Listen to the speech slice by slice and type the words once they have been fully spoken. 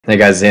Hey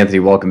guys, it's Anthony.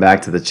 Welcome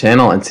back to the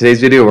channel. In today's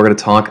video, we're going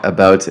to talk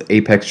about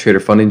Apex Trader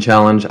Funding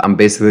Challenge. I'm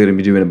basically going to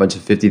be doing a bunch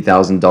of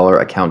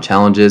 $50,000 account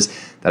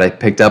challenges that I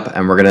picked up,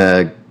 and we're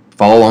going to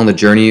follow along the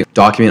journey,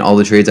 document all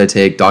the trades I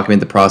take,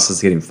 document the process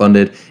of getting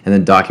funded, and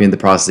then document the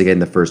process of getting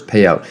the first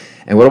payout.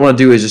 And what I want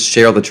to do is just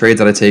share all the trades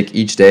that I take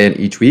each day and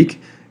each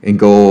week, and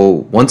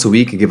go once a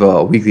week and give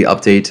a weekly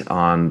update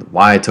on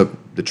why I took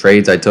the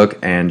trades I took,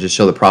 and just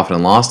show the profit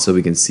and loss so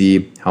we can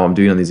see how I'm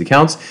doing on these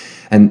accounts.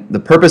 And the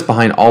purpose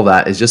behind all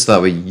that is just so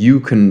that way you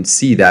can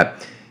see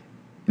that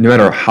no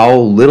matter how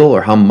little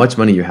or how much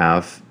money you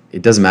have,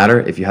 it doesn't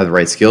matter if you have the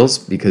right skills,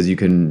 because you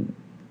can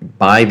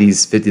buy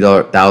these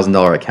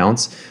 $50,000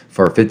 accounts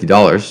for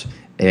 $50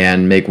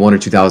 and make $1,000 or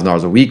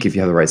 $2,000 a week if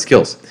you have the right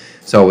skills.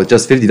 So with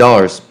just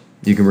 $50,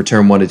 you can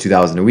return $1,000 to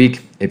 $2,000 a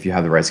week if you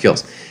have the right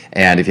skills.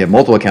 And if you have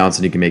multiple accounts,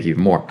 then you can make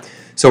even more.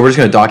 So we're just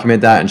going to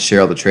document that and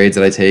share all the trades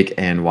that I take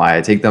and why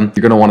I take them.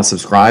 You're going to want to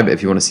subscribe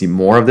if you want to see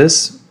more of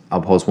this.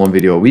 I'll post one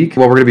video a week.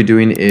 What we're going to be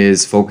doing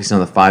is focusing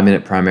on the 5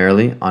 minute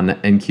primarily on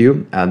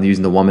NQ,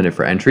 using the 1 minute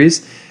for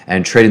entries,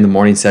 and trading the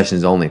morning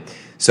sessions only.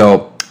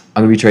 So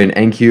I'm going to be trading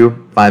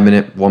NQ, 5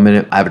 minute, 1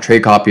 minute. I have a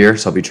trade copier,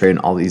 so I'll be trading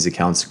all these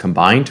accounts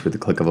combined with the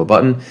click of a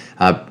button,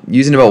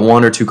 using about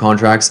 1 or 2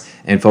 contracts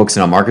and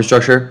focusing on market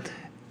structure.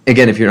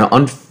 Again, if you're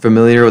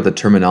unfamiliar with the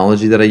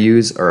terminology that I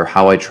use or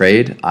how I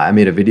trade, I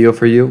made a video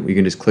for you. You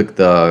can just click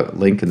the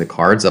link in the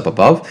cards up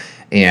above,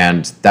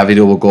 and that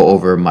video will go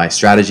over my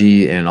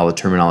strategy and all the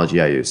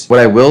terminology I use. What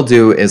I will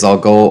do is I'll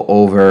go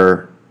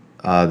over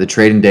the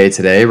trading day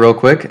today real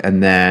quick,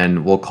 and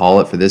then we'll call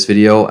it for this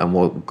video, and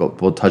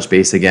we'll touch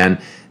base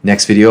again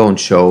next video and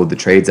show the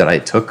trades that I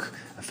took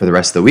for the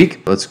rest of the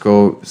week. Let's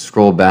go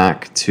scroll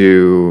back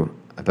to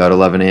about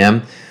 11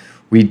 a.m.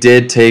 We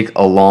did take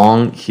a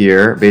long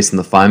here based on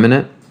the 5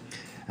 minute.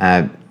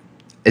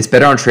 It's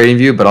better on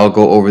TradingView, but I'll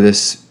go over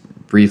this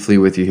briefly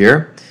with you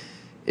here.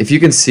 If you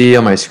can see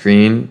on my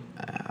screen,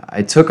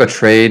 I took a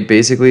trade,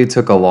 basically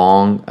took a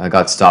long, I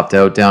got stopped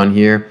out down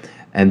here.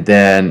 And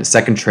then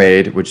second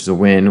trade, which is a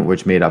win,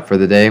 which made up for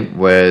the day,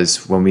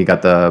 was when we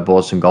got the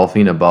bullish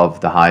engulfing above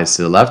the highs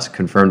to the left,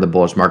 confirmed the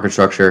bullish market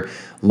structure,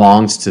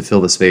 longs to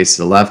fill the space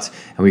to the left,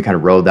 and we kind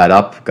of rode that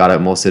up, got it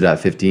most of it at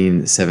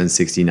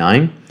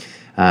 15,769.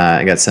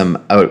 I got some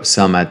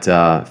at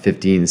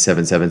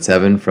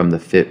 15,777 from the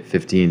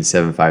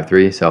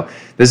 15,753. So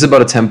this is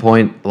about a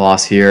 10-point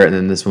loss here, and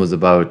then this one was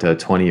about a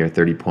 20 or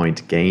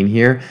 30-point gain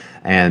here.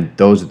 And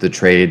those are the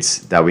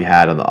trades that we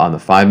had on the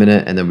 5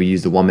 minute, and then we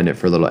used the 1 minute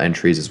for little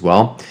entries as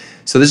well.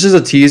 So this is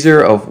a teaser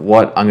of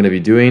what I'm going to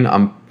be doing.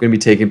 I'm going to be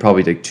taking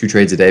probably like 2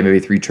 trades a day, maybe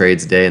 3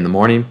 trades a day in the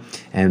morning,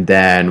 and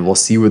then we'll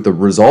see what the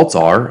results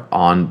are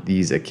on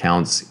these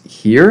accounts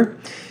here.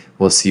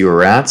 We'll see where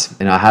we're at.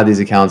 And I have these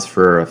accounts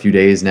for a few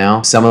days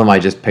now. Some of them I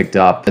just picked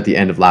up at the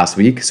end of last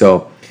week.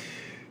 So,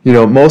 you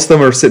know, most of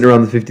them are sitting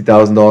around the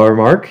 $50,000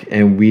 mark,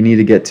 and we need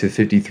to get to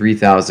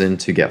 53,000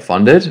 to get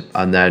funded.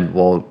 And then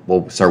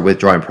we'll start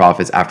withdrawing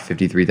profits after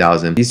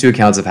 53,000. These 2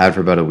 accounts I've had for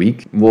about a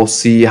week. We'll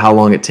see how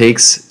long it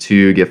takes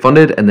to get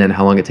funded, and then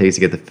how long it takes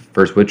to get the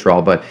first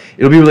withdrawal. But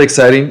it'll be really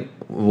exciting.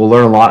 We'll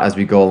learn a lot as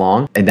we go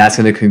along. And that's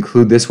going to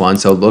conclude this one.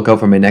 So look out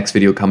for my next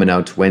video coming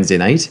out Wednesday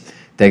night.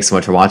 Thanks so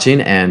much for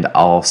watching, and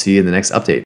I'll see you in the next update.